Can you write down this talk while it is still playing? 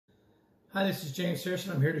Hi, this is James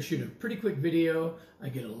Harrison. I'm here to shoot a pretty quick video. I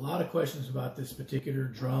get a lot of questions about this particular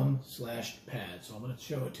drum/pad, so I'm going to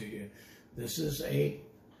show it to you. This is a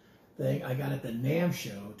thing I got at the NAMM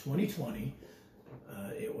show 2020.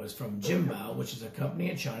 It was from Jinbao, which is a company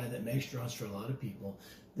in China that makes drums for a lot of people.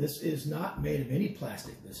 This is not made of any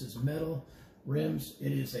plastic. This is metal rims.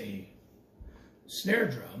 It is a snare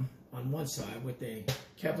drum on one side with a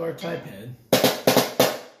Kevlar type head,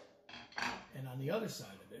 and on the other side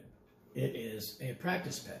of it, it is a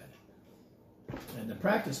practice pad. And the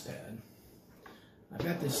practice pad, I've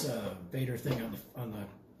got this Vader thing on the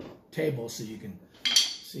table so you can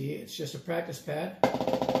see. It's just a practice pad.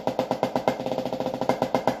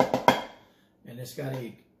 And it's got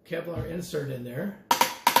a Kevlar insert in there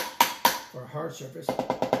for a hard surface.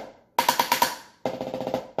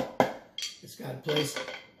 It's got place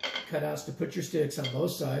cutouts to put your sticks on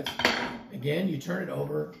both sides. Again, you turn it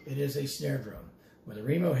over, it is a snare drum with a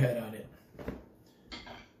Remo head on it.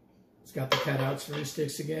 It's got the cutouts for the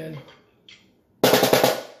sticks again.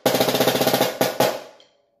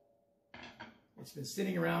 It's been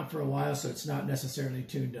sitting around for a while, so it's not necessarily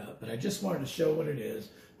tuned up, but I just wanted to show what it is.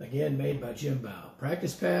 Again, made by Jinbao.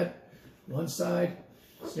 Practice pad, one side,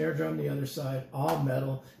 snare drum the other side, all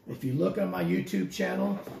metal. If you look on my YouTube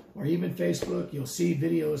channel or even Facebook, you'll see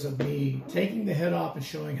videos of me taking the head off and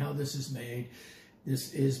showing how this is made.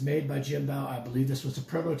 This is made by Jinbao. I believe this was a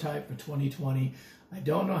prototype for 2020. I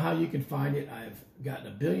don't know how you can find it. I've gotten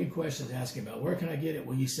a billion questions asking about where can I get it?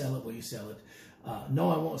 Will you sell it? Will you sell it?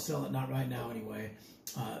 No, I won't sell it, not right now anyway.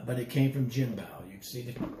 But it came from Jinbao. You can see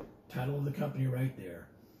the title of the company right there.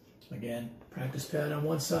 Again, practice pad on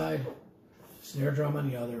one side, snare drum on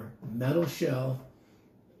the other, metal shell,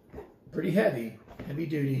 pretty heavy, heavy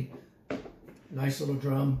duty, nice little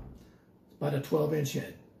drum, about a 12-inch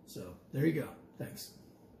head. So there you go. Thanks.